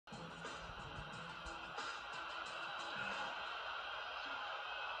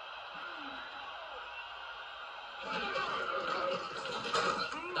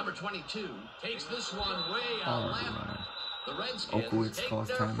Number 22 takes this one way out left. The Redskins Okowitz take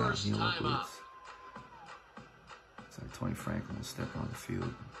their first timeout. It's like Tony Franklin will step on the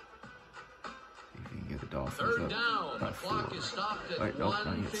field. See if he can get the Dolphins Third up down. by The clock 4. is stopped at Wait, nope,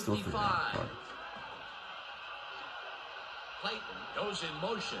 not yet. Still 3 down. 1:55. Clayton goes in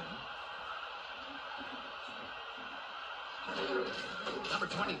motion. Number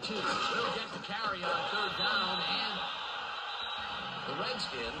 22 will get the carry on third down, and the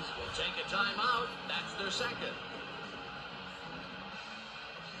Redskins will take a timeout. That's their second.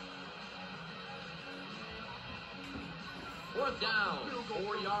 Fourth down,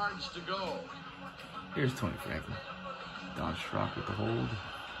 4 yards to go. Here's Tony Franklin. Don Schrock with the hold.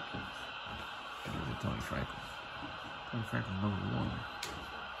 Here's Tony Franklin. Tony Franklin #1.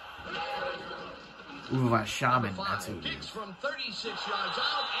 Uwe Shaman, that's who it Kicks is. from 36 yards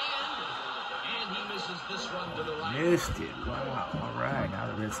out, and he misses this one to the right. Missed it. Wow. All right. Now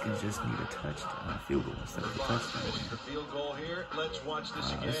the Redskins just need a touchdown, a field goal instead of a touchdown. The field goal here. Let's watch this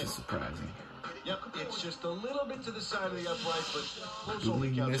again. This is surprising. Yep, it's just a little bit to the side of the upright, but close Big only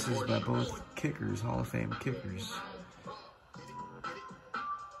league counts misses for by it. both kickers, Hall of Fame kickers.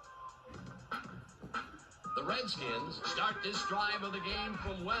 The Redskins start this drive of the game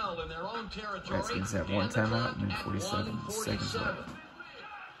from well in their own territory. Redskins have 1 timeout and then 47 seconds left.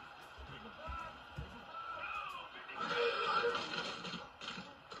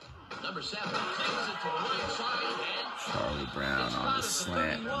 Number 7 takes it to the right side, and Charlie Brown on the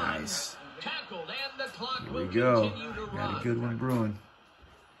slant. Nice. tackled, and the clock Here will we go. continue to Got a run. good one brewing.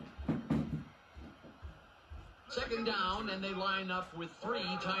 Second down, and they line up with 3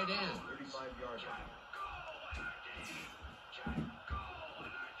 tight ends. 35 yards.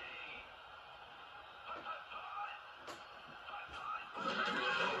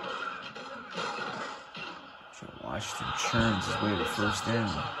 Joe Washington churns his way to first down.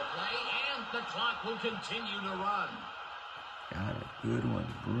 On the play, and the clock will continue to run. Got a good one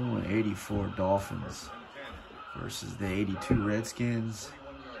brewing. 84 Dolphins versus the 82 Redskins.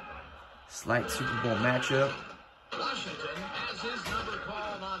 Slight Super Bowl matchup. Washington has his number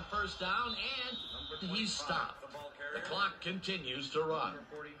called on first down, and he's stopped. The clock continues to run.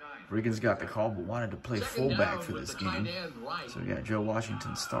 Riggins got the call but wanted to play Second fullback down for with this the tight game. end right. So we got Joe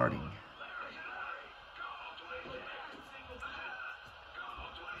Washington starting.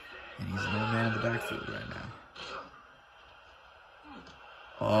 And he's no man in the backfield right now.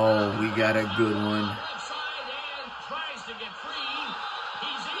 Oh, we got a good one. Left side and tries to get free.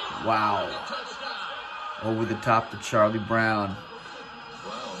 He's in. Wow. Touchdown. Over the top to Charlie Brown.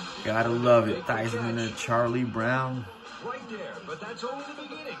 Gotta love it. Theismann to Charlie Brown. Right there, but that's only the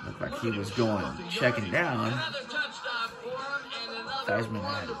beginning. Looked like he was going checking down. Another touchdown for him, and another Theismann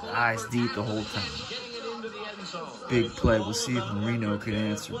had his wonderful eyes effort deep the by whole defense, time. getting it into the end zone. Big play. We'll see if Marino can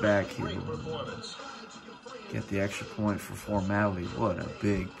answer back here. Great performance. Get the extra point for formality. What a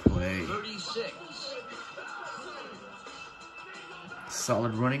big play. 36.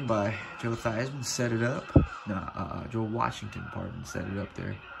 Solid running by Joe Theismann. Set it up. Joe Washington, pardon. Set it up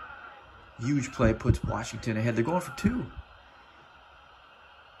there. Huge play. Puts Washington ahead. They're going for 2.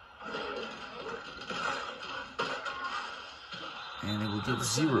 And they will get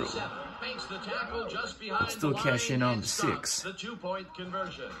 0. Makes the tackle just behind But still the cash in line on and the stops 6. The 2-point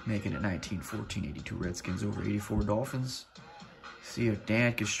conversion. Making it 19-14, 82 Redskins over 84 Dolphins. See if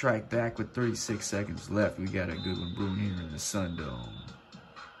Dan can strike back with 36 seconds left. We got a good one brewing here in the Sun Dome.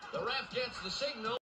 The ref gets the signal.